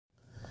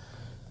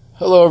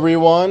Hello,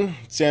 everyone.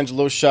 It's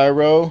Angelo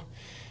Shiro.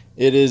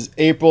 It is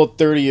April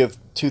 30th,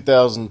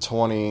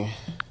 2020.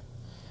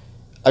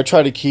 I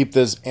try to keep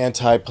this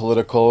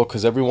anti-political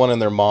because everyone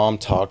and their mom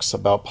talks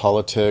about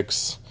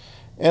politics,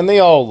 and they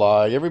all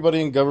lie.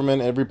 Everybody in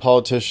government, every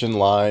politician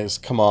lies.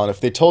 Come on, if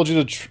they told you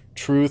the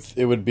truth,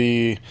 it would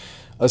be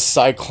a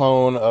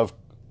cyclone of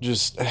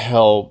just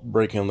hell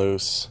breaking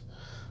loose.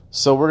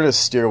 So we're going to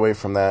steer away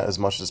from that as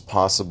much as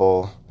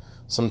possible.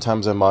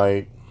 Sometimes I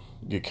might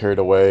get carried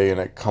away and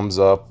it comes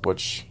up,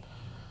 which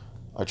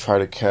I try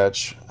to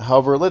catch.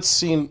 However, let's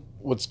see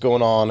what's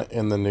going on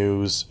in the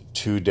news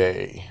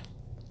today.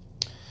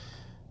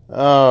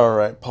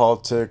 Alright,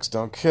 politics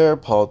don't care,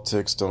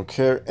 politics don't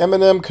care.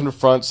 Eminem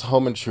confronts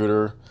home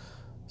intruder,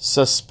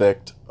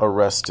 suspect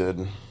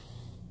arrested.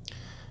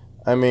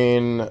 I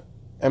mean,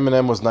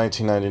 Eminem was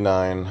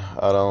 1999.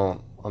 I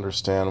don't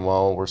understand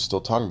why we're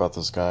still talking about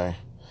this guy.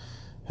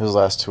 His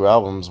last two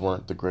albums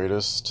weren't the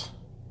greatest.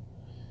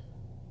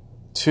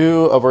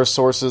 Two of our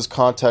sources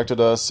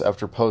contacted us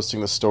after posting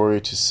the story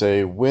to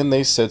say when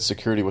they said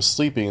security was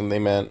sleeping, they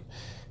meant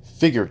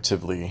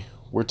figuratively.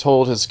 We're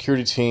told his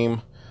security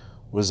team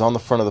was on the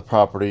front of the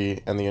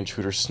property and the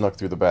intruder snuck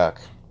through the back.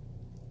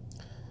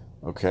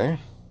 Okay.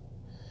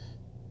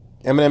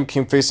 Eminem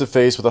came face to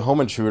face with a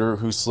home intruder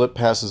who slipped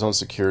past his own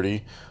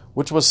security,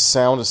 which was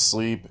sound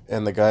asleep,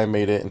 and the guy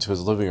made it into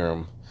his living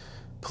room.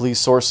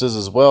 Police sources,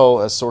 as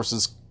well as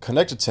sources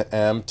connected to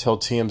M, tell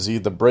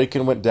TMZ the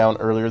break-in went down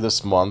earlier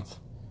this month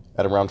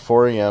at around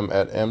 4 a.m.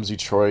 at M's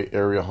Detroit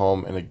area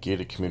home in a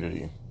gated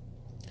community.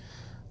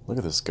 Look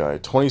at this guy.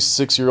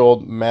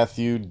 26-year-old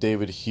Matthew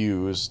David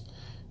Hughes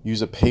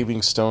used a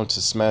paving stone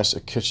to smash a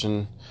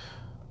kitchen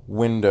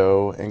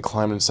window and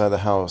climbed inside the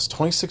house.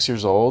 26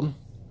 years old?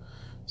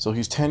 So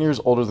he's 10 years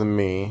older than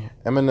me.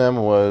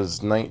 Eminem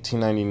was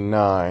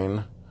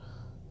 1999,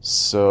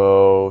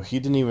 so he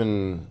didn't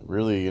even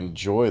really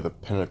enjoy the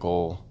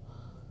pinnacle,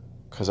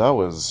 because I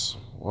was,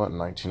 in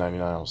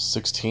 1999? I was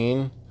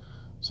 16,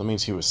 so that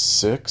means he was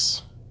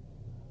 6.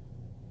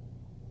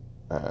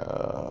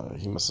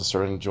 He must have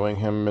started enjoying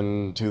him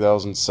in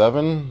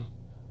 2007,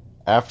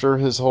 after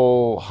his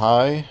whole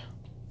high.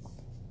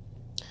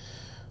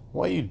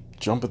 Why are you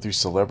jumping through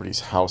celebrities'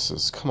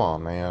 houses? Come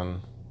on,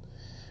 man.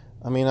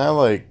 I mean, I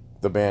like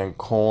the band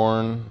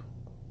Korn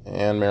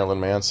and Marilyn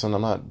Manson.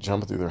 I'm not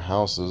jumping through their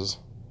houses.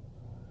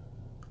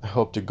 I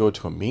hope to go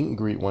to a meet and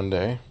greet one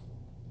day.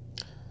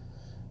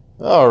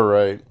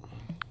 Alright.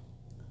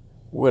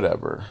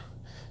 Whatever.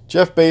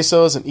 Jeff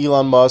Bezos and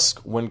Elon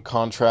Musk win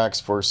contracts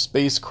for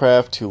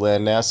spacecraft to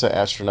land NASA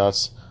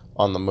astronauts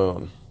on the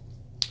moon.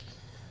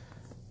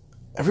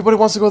 Everybody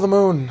wants to go to the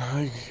moon.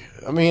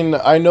 I mean,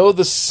 I know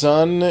the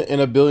sun in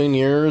a billion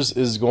years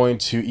is going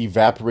to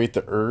evaporate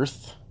the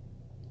Earth.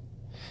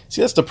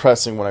 See, that's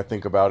depressing when I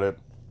think about it.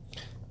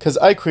 Because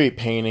I create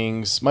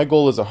paintings. My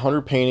goal is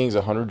 100 paintings,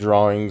 100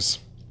 drawings.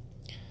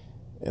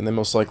 And then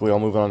most likely I'll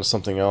move on to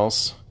something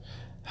else.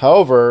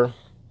 However,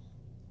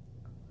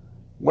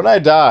 when I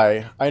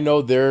die, I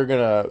know they're going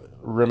to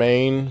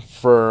remain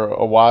for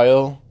a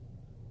while.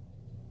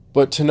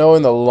 But to know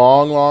in the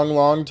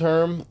long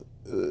term,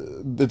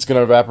 it's going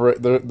to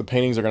evaporate. The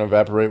paintings are going to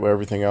evaporate with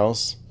everything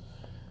else.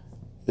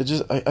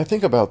 I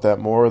think about that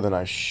more than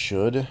I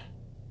should.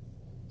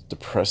 It's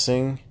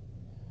depressing.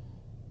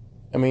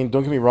 I mean,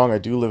 don't get me wrong, I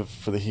do live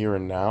for the here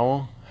and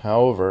now.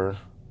 However,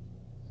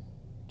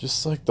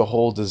 just like the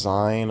whole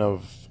design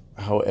of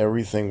how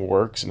everything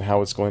works and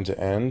how it's going to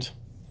end.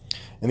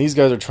 And these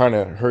guys are trying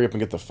to hurry up and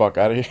get the fuck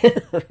out of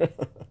here.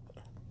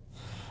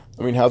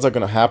 I mean, how's that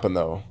going to happen,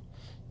 though?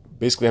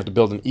 Basically have to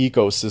build an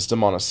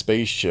ecosystem on a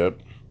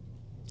spaceship,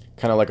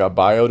 kind of like a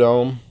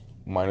biodome,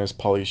 minus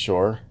Pauly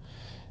Shore,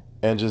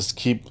 and just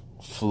keep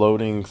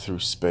floating through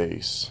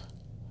space.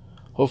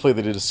 Hopefully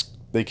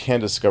they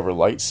can discover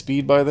light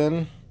speed by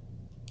then,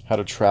 how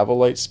to travel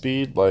light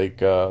speed, like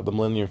the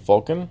Millennium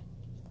Falcon.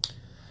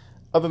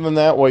 Other than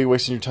that, why are you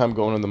wasting your time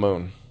going to the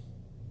moon?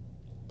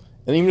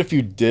 And even if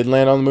you did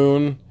land on the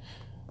moon,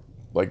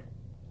 like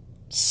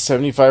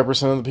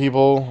 75% of the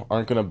people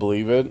aren't going to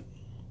believe it.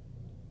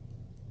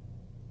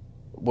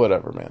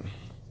 Whatever, man.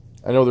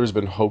 I know there's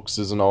been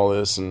hoaxes and all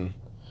this, and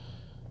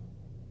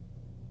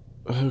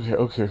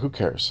okay, who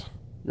cares?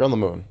 You're on the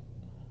moon.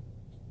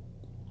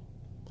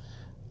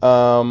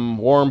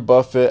 Warren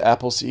Buffett,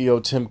 Apple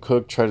CEO Tim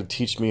Cook tried to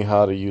teach me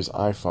how to use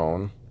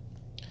iPhone.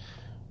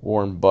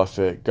 Warren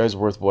Buffett, guy's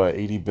worth what,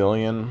 80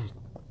 billion?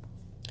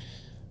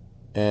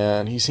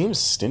 And he seems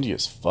stingy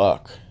as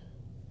fuck.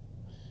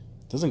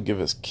 Doesn't give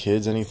his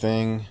kids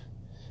anything.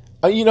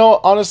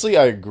 Honestly,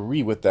 I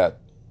agree with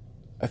that.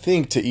 I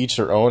think to each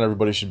their own,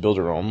 everybody should build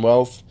their own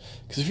wealth.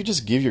 Because if you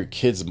just give your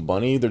kids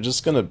money, they're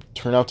just going to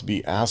turn out to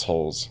be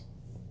assholes.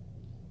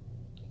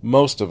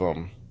 Most of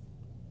them.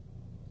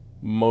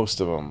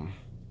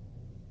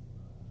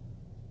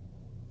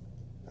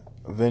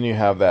 Then you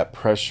have that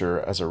pressure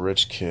as a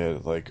rich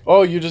kid. Like,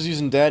 oh, you're just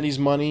using daddy's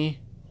money?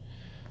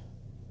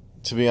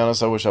 To be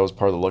honest, I wish I was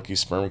part of the Lucky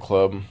Sperm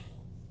Club.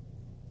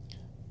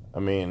 I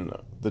mean,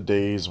 the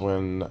days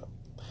when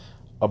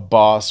a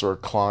boss or a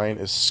client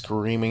is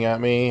screaming at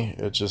me,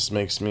 it just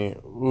makes me,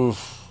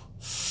 oof.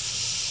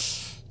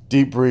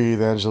 Deep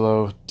breathe,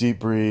 Angelo. Deep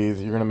breathe.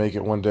 You're going to make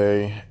it one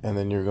day, and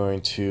then you're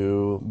going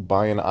to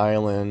buy an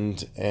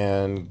island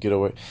and get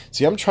away.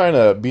 See, I'm trying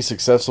to be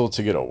successful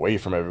to get away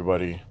from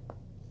everybody.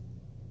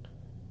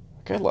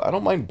 Like, I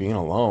don't mind being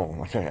alone.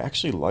 Like, I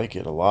actually like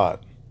it a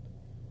lot.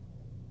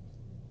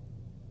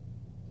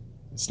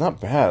 It's not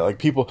bad. Like,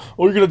 people,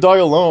 oh, you're going to die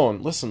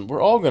alone. Listen,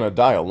 we're all going to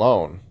die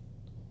alone.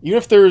 Even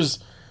if there's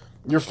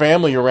your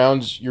family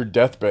around your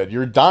deathbed,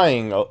 you're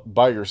dying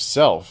by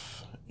yourself.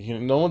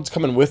 No one's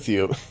coming with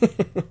you.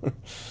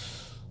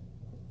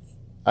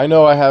 I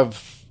know I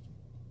have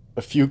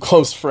a few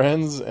close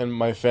friends and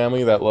my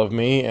family that love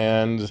me,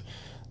 and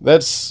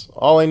that's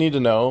all I need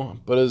to know.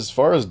 But as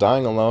far as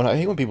dying alone, I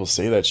hate when people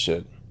say that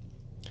shit.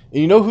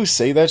 And you know who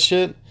say that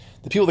shit?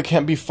 The people that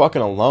can't be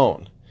fucking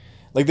alone.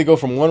 Like, they go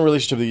from one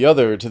relationship to the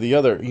other to the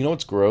other. You know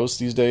what's gross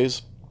these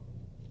days?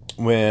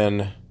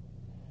 When,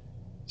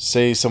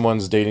 say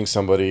someone's dating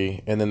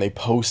somebody and then they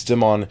post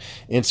him on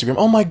Instagram.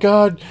 Oh my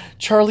God,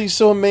 Charlie's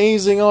so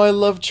amazing. Oh, I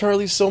love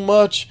Charlie so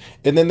much.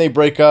 And then they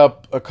break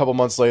up a couple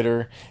months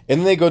later. And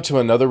then they go to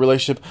another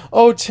relationship.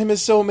 Oh, Tim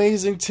is so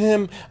amazing.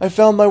 Tim, I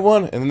found my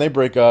one. And then they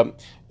break up.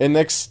 And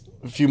next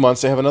few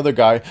months they have another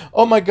guy.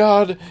 Oh my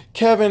God,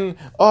 Kevin.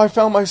 Oh, I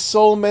found my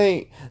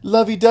soulmate.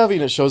 Lovey-dovey.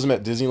 And it shows them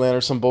at Disneyland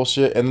or some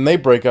bullshit. And then they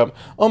break up.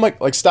 Oh my,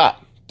 like,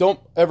 stop. Don't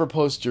ever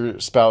post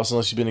your spouse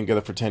unless you've been together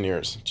for 10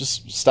 years.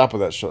 Just stop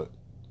with that shit.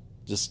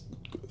 Just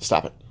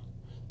stop it.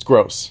 It's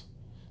gross.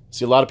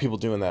 See a lot of people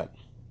doing that.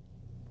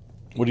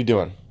 What are you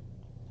doing?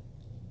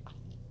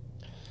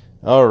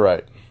 All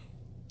right.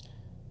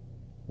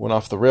 Went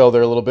off the rail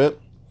there a little bit.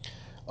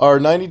 Are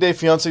 90 Day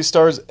Fiancé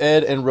stars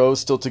Ed and Rose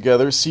still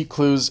together? See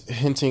clues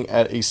hinting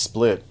at a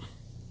split.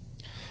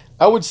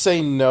 I would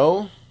say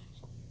no.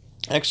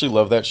 I actually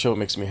love that show. It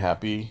makes me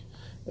happy.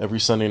 Every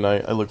Sunday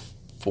night I look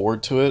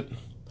forward to it.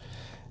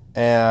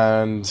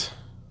 And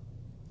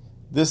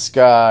this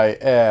guy,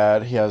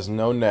 Ed, he has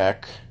no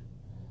neck.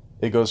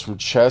 It goes from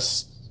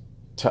chest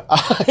to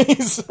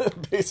eyes,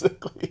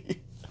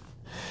 basically.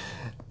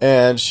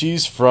 And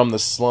she's from the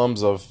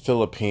slums of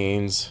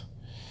Philippines.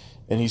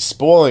 And he's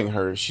spoiling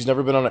her. She's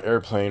never been on an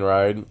airplane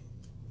ride.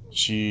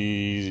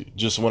 She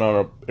just went on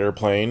an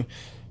airplane.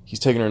 He's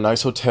taking her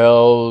nice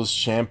hotels,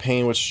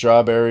 champagne with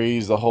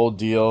strawberries, the whole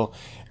deal.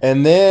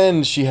 And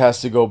then she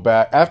has to go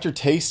back. After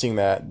tasting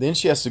that, then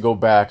she has to go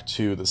back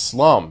to the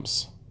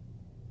slums.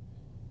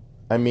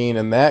 I mean,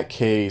 in that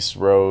case,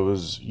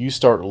 Rose, you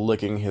start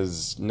licking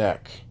his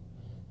neck.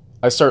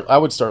 I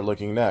would start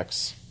licking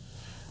necks.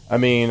 I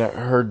mean,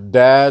 her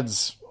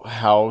dad's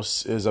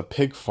house is a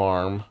pig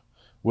farm,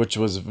 which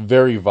was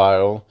very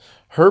vile.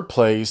 Her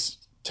place,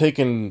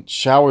 taking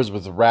showers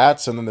with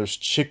rats, and then there's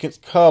chickens.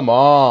 Come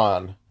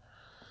on.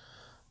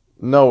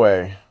 No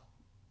way.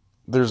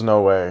 There's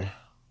no way.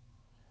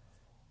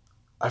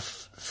 I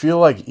feel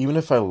like even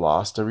if I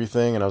lost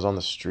everything and I was on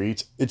the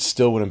streets, it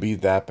still wouldn't be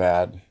that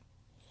bad.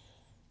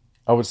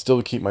 I would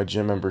still keep my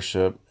gym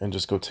membership and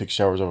just go take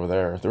showers over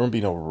there. There wouldn't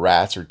be no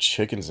rats or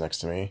chickens next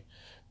to me.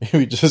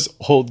 Maybe just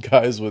old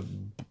guys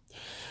with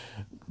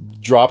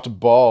dropped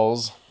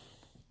balls.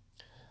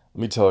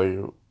 Let me tell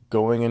you,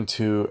 going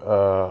into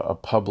a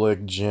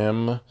public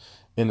gym,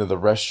 into the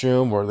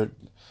restroom, where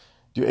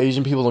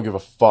Asian people don't give a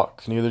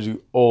fuck. Neither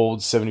do old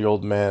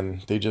 70-year-old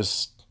men. They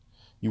just,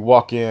 you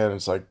walk in, and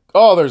it's like,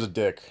 oh, there's a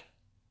dick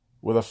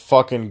with a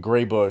fucking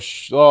gray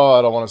bush. Oh,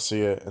 I don't want to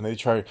see it. And they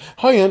try,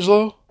 hi,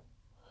 Angelo.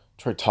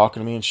 Try talking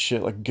to me and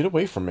shit. Like, get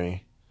away from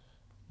me.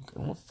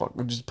 Oh, fuck.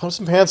 Just put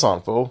some pants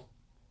on, fool.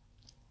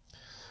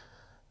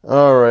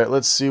 Alright,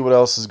 let's see what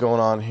else is going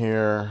on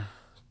here.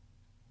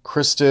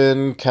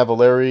 Kristen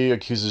Cavallari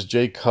accuses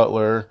Jay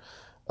Cutler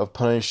of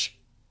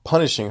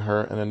punishing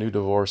her in a new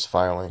divorce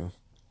filing.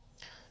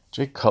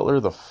 Jay Cutler,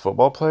 the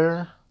football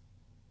player?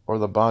 Or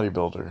the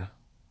bodybuilder?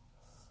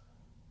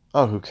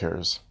 Oh, who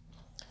cares?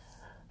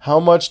 How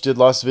much did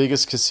Las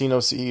Vegas casino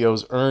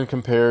CEOs earn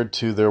compared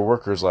to their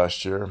workers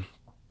last year?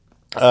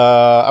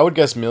 I would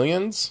guess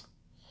millions.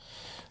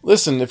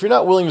 Listen, if you're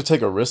not willing to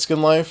take a risk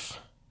in life,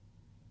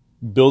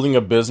 building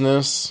a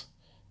business,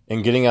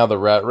 and getting out of the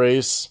rat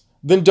race,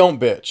 then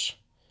don't bitch.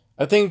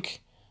 I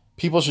think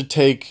people should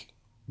take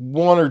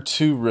 1 or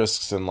 2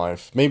 risks in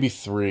life, maybe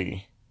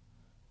 3.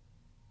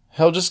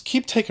 Hell, just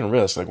keep taking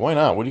risks. Like, why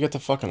not? What do you got to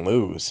fucking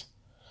lose?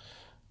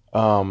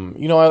 I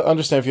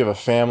understand if you have a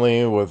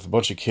family with a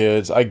bunch of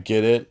kids. I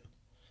get it.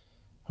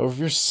 However, if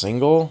you're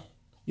single,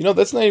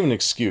 that's not even an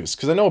excuse.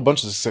 Because I know a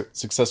bunch of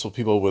successful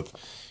people with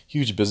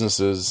huge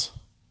businesses.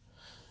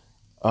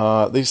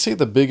 They say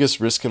the biggest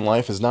risk in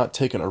life is not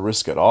taking a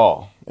risk at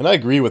all. And I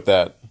agree with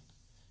that.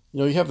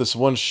 You have this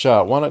one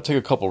shot. Why not take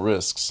a couple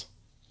risks?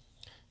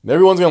 And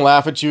everyone's going to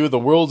laugh at you. The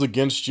world's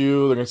against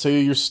you. They're going to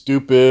say you're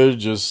stupid.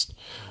 Just,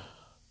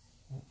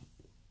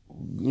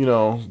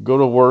 go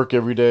to work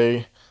every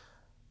day.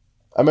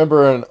 I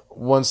remember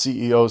one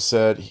CEO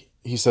said,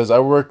 he says, I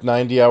work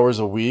 90 hours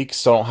a week,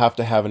 so I don't have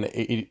to have an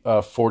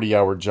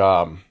 40-hour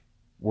job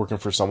working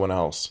for someone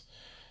else.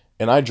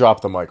 And I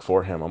dropped the mic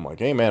for him. I'm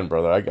like, amen,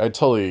 brother. I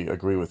totally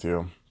agree with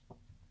you.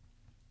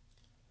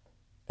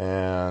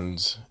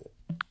 And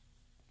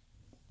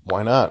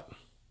why not?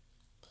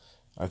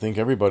 I think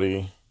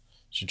everybody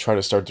should try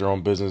to start their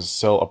own business,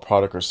 sell a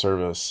product or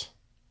service.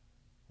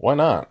 Why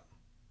not?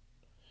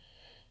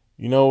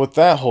 You know, with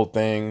that whole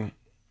thing,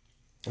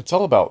 it's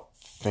all about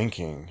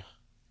thinking.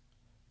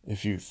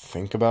 If you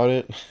think about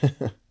it,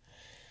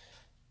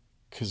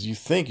 because you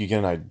think you get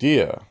an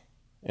idea.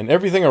 And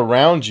everything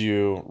around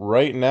you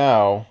right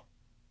now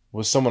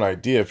was someone's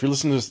idea. If you're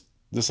listening to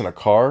this in a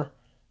car,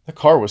 the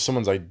car was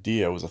someone's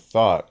idea. It was a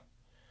thought.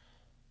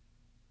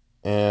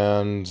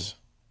 And,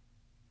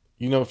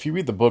 you know, if you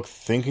read the book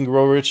Think and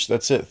Grow Rich,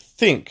 that's it.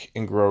 Think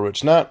and grow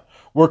rich. Not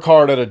work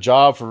hard at a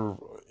job for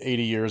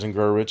 80 years and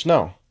grow rich.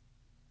 No.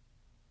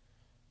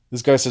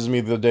 This guy says to me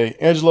the other day,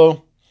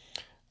 Angelo,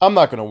 I'm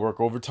not going to work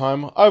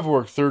overtime. I've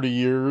worked 30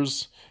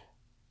 years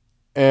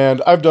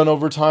and I've done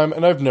overtime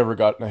and I've never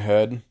gotten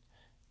ahead.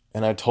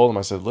 And I told him,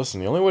 I said,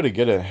 listen, the only way to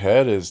get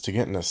ahead is to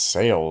get into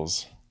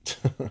sales.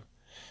 If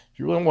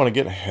you really want to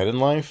get ahead in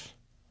life,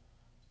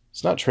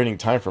 it's not trading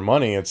time for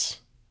money.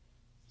 It's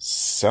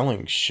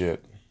selling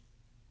shit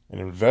and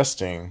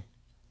investing.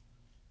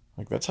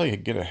 Like, that's how you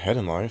get ahead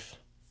in life.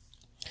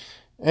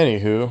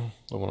 Anywho, I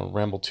don't want to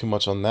ramble too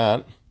much on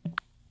that.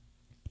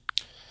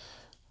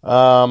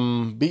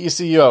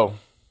 BECO.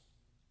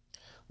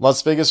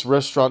 Las Vegas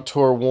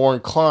restaurateur Warren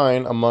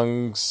Klein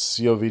among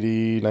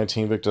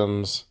COVID-19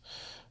 victims.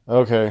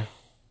 Okay.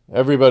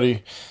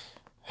 Everybody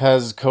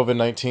has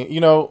COVID-19. You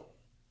know,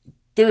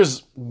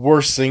 there's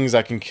worse things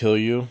that can kill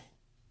you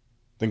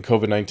than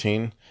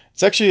COVID-19.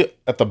 It's actually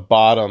at the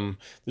bottom.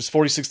 There's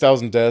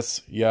 46,000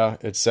 deaths. Yeah,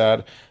 it's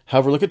sad.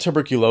 However, look at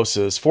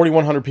tuberculosis.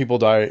 4,100 people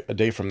die a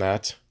day from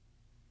that.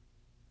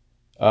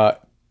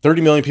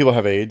 30 million people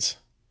have AIDS.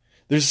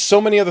 There's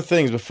so many other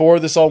things. Before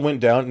this all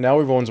went down, now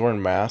everyone's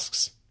wearing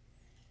masks.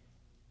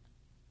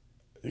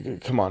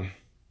 Come on.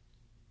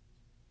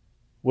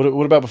 What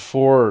about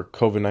before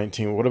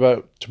COVID-19? What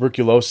about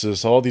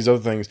tuberculosis? All these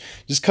other things.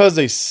 Just because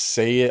they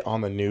say it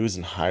on the news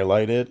and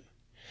highlight it,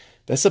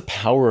 that's the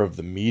power of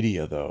the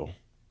media, though.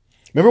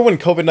 Remember when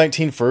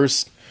COVID-19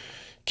 first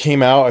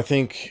came out, I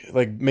think,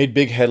 like, made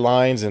big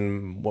headlines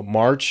in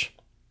March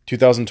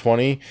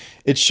 2020?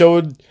 It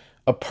showed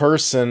a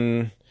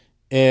person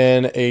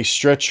in a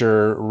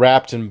stretcher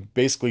wrapped in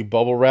basically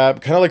bubble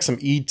wrap, kind of like some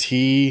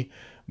E.T.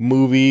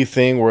 movie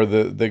thing where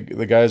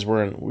the guys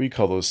were in, what do you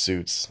call those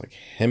suits? Like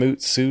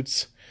Helmut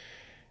suits.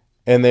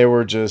 And they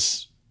were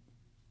just,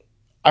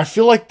 I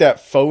feel like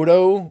that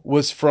photo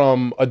was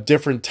from a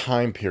different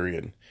time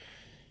period.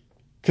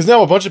 Because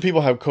now a bunch of people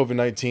have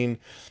COVID-19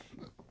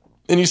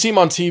 and you see them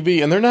on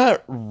TV and they're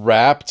not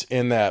wrapped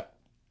in that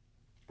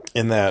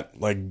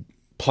like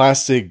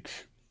plastic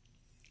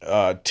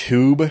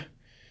tube.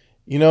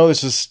 You know,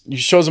 it's just, you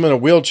shows them in a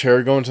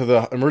wheelchair going to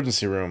the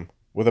emergency room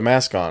with a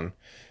mask on.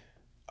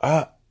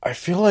 I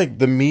feel like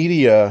the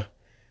media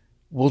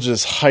will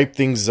just hype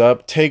things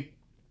up, take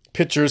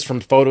pictures from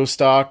photo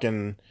stock,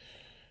 and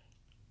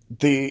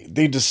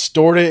they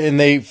distort it and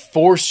they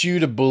force you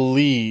to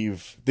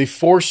believe. They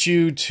force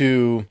you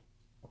to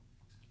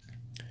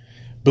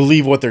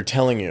believe what they're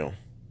telling you.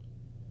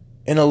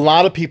 And a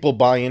lot of people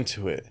buy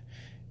into it.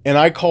 And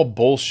I call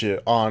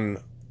bullshit on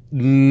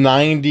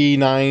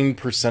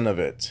 99% of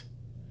it.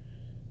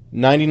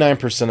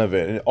 99% of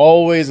it. It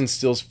always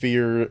instills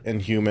fear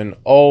in human.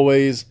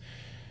 Always.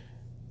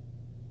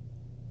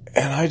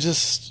 And I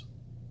just...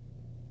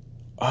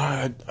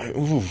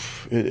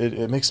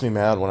 It makes me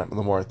mad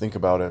the more I think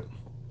about it.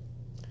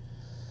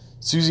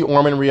 Susie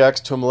Orman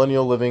reacts to a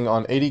millennial living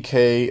on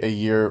 $80K a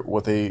year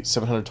with a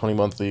 $720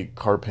 monthly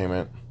car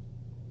payment.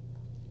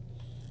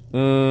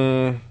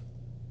 I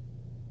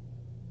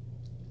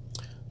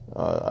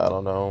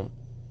don't know.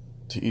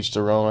 To each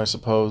their own, I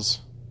suppose.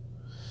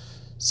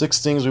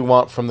 6 things we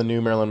want from the new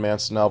Marilyn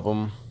Manson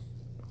album.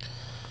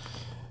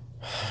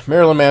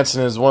 Marilyn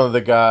Manson is one of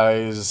the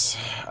guys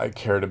I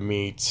care to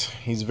meet.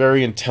 He's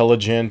very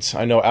intelligent.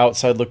 I know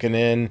outside looking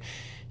in,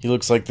 he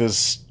looks like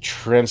this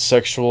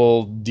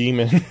transsexual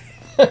demon.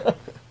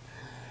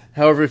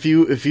 However, if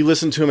you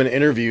listen to him in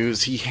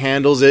interviews, he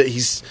handles it.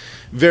 He's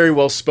very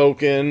well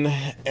spoken,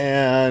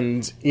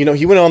 and you know,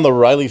 he went on the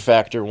O'Reilly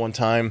Factor one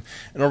time,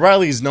 and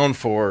O'Reilly's known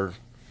for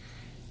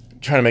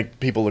trying to make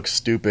people look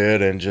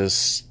stupid and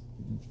just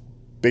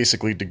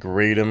basically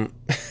degrade him.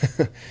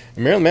 And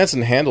Marilyn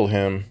Manson handled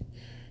him,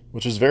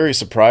 which was very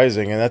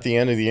surprising. And at the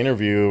end of the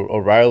interview,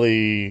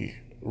 O'Reilly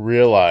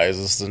realized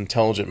this is an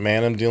intelligent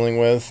man I'm dealing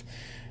with,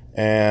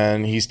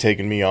 and he's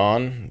taken me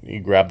on. He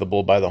grabbed the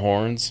bull by the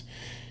horns.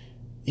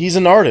 He's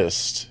an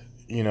artist,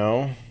 you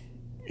know.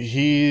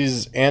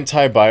 He's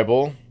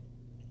anti-Bible.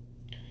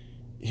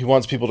 He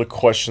wants people to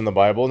question the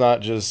Bible, not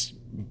just,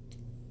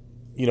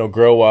 you know,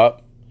 grow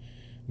up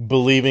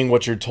believing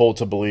what you're told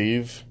to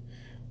believe.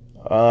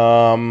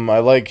 I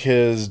like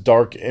his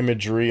dark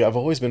imagery. I've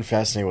always been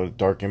fascinated with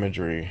dark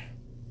imagery.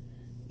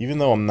 Even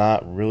though I'm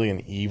not really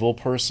an evil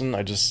person,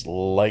 I just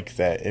like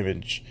that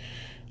image.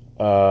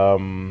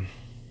 And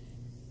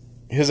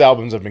his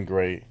albums have been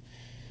great.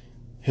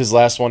 His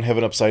last one,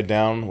 Heaven Upside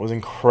Down, was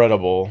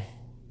incredible.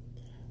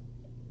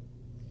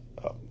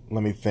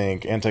 Let me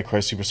think.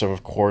 Antichrist Superstar,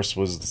 of course,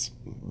 was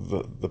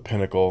the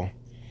pinnacle.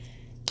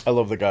 I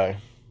love the guy.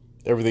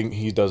 Everything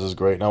he does is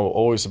great, and I will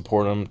always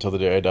support him till the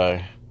day I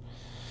die.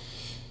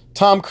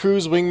 Tom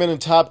Cruise, wingman in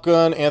Top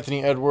Gun.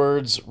 Anthony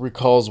Edwards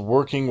recalls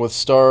working with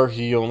Star.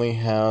 He only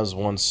has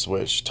one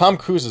switch. Tom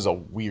Cruise is a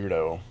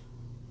weirdo.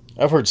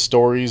 I've heard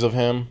stories of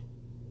him.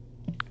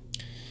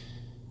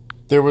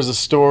 There was a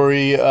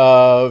story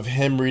of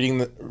him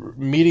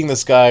meeting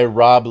this guy,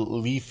 Rob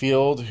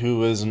Liefeld,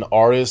 who is an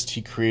artist.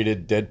 He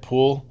created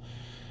Deadpool.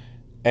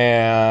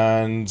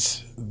 And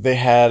they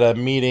had a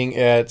meeting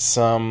at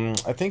some,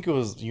 I think it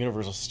was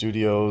Universal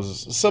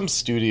Studios, some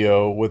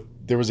studio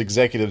there was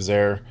executives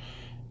there.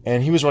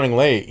 And he was running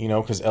late,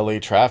 because LA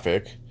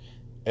traffic.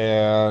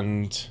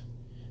 And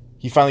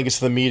he finally gets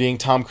to the meeting.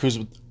 Tom Cruise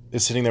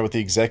is sitting there with the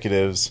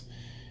executives.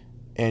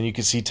 And you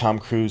can see Tom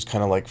Cruise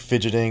kind of like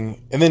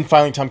fidgeting. And then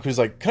finally Tom Cruise is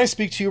like, "Can I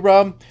speak to you,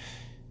 Rob?"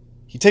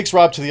 He takes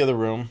Rob to the other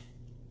room.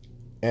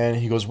 And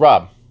he goes,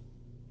 "Rob,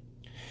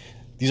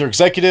 these are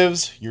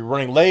executives. You're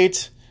running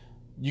late.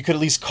 You could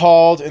at least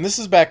called." And this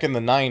is back in the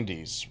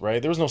 90s, right?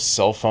 There was no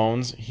cell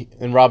phones.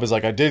 And Rob is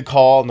like, "I did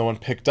call. No one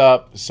picked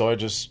up. So I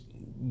just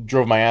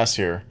drove my ass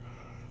here."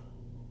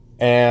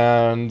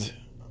 And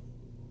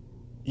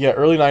yeah,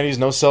 early 90s,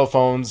 no cell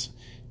phones.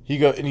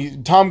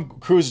 Tom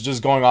Cruise is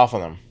just going off on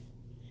them.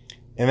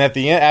 And at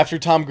the end, after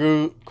Tom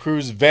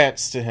Cruise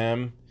vents to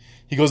him,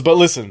 he goes, "But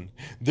listen,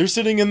 they're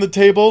sitting in the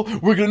table.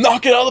 We're going to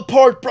knock it out of the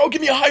park, bro. Give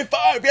me a high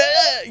five."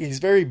 Yeah. He's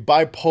very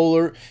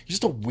bipolar. He's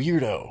just a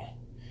weirdo.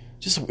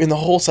 Just in the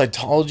whole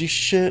Scientology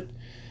shit.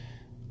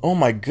 Oh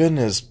my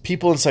goodness.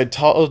 People in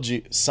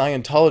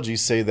Scientology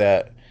say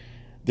that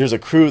there's a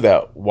crew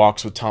that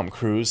walks with Tom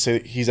Cruise.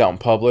 Say he's out in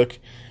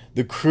public.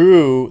 The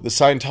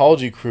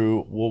Scientology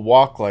crew, will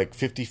walk like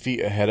 50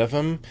 feet ahead of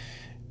him.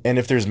 And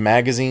if there's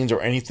magazines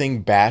or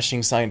anything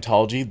bashing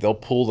Scientology, they'll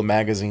pull the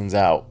magazines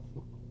out.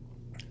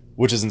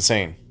 Which is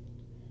insane.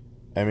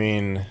 I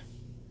mean,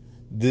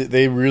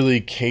 they really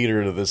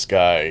cater to this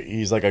guy.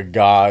 He's like a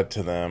god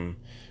to them.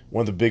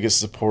 One of the biggest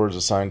supporters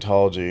of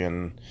Scientology.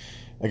 And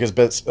I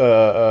guess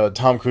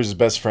Tom Cruise is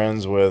best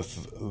friends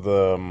with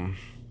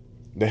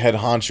the head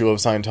honcho of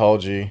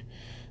Scientology. I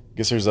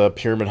guess there's a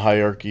pyramid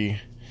hierarchy.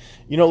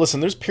 Listen,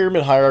 there's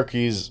pyramid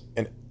hierarchies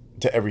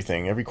to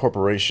everything. Every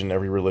corporation,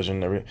 every religion,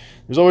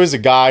 there's always a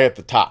guy at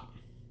the top.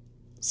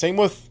 Same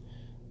with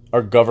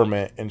our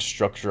government and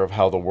structure of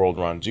how the world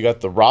runs. You got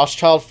the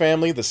Rothschild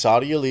family, the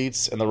Saudi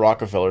elites, and the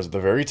Rockefellers at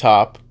the very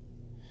top.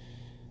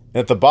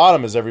 And at the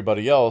bottom is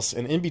everybody else.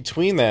 And in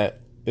between that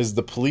is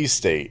the police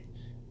state.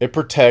 It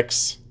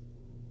protects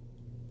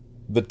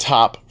the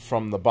top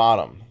from the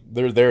bottom.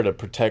 They're there to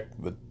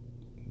protect the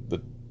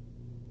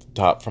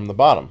top from the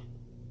bottom.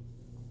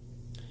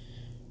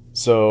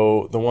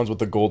 So the ones with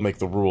the gold make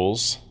the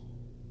rules.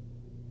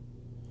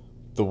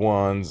 The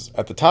ones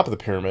at the top of the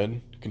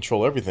pyramid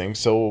control everything.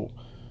 So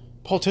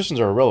politicians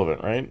are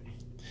irrelevant, right?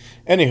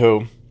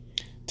 Anywho,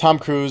 Tom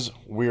Cruise,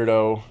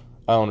 weirdo.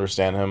 I don't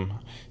understand him.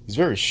 He's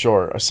very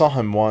short. I saw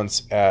him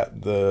once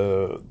at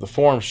the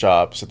Forum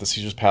Shops at the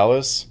Caesars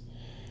Palace.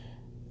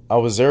 I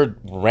was there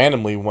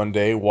randomly one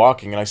day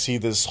walking, and I see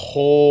this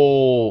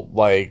whole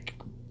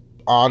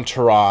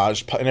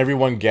entourage and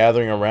everyone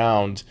gathering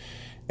around.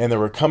 And they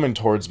were coming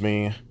towards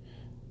me,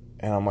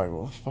 and I'm like,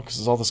 "What the fuck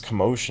is all this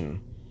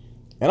commotion?"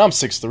 And I'm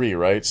 6'3",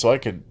 right? So I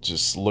could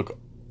just look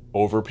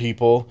over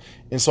people.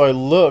 And so I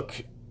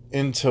look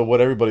into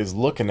what everybody's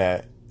looking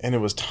at, and it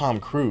was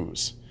Tom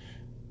Cruise.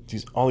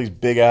 All these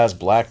big-ass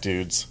black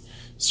dudes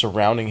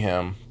surrounding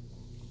him.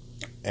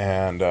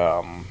 And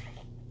I'm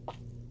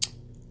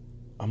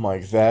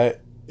like,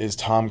 that is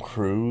Tom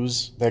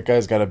Cruise? That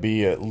guy's got to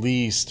be at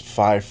least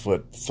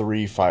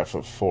 5'3",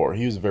 5'4".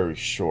 He was very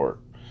short.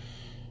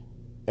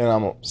 And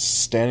I'm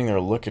standing there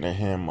looking at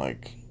him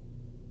like,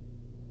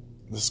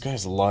 this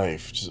guy's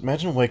life. Just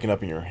imagine waking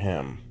up and you're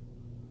him.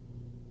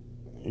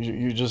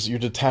 You're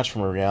detached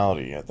from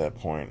reality at that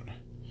point.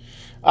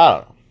 I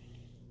don't know.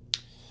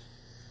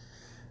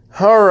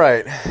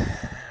 Alright.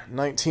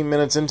 19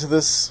 minutes into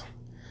this.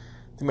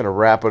 I'm going to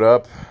wrap it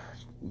up.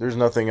 There's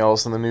nothing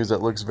else in the news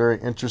that looks very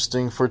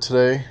interesting for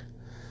today.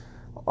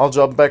 I'll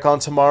jump back on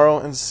tomorrow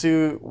and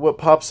see what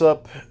pops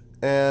up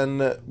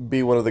and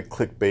be one of the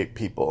clickbait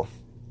people.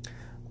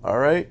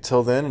 Alright,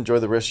 till then, enjoy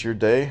the rest of your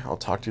day. I'll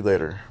talk to you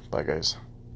later. Bye, guys.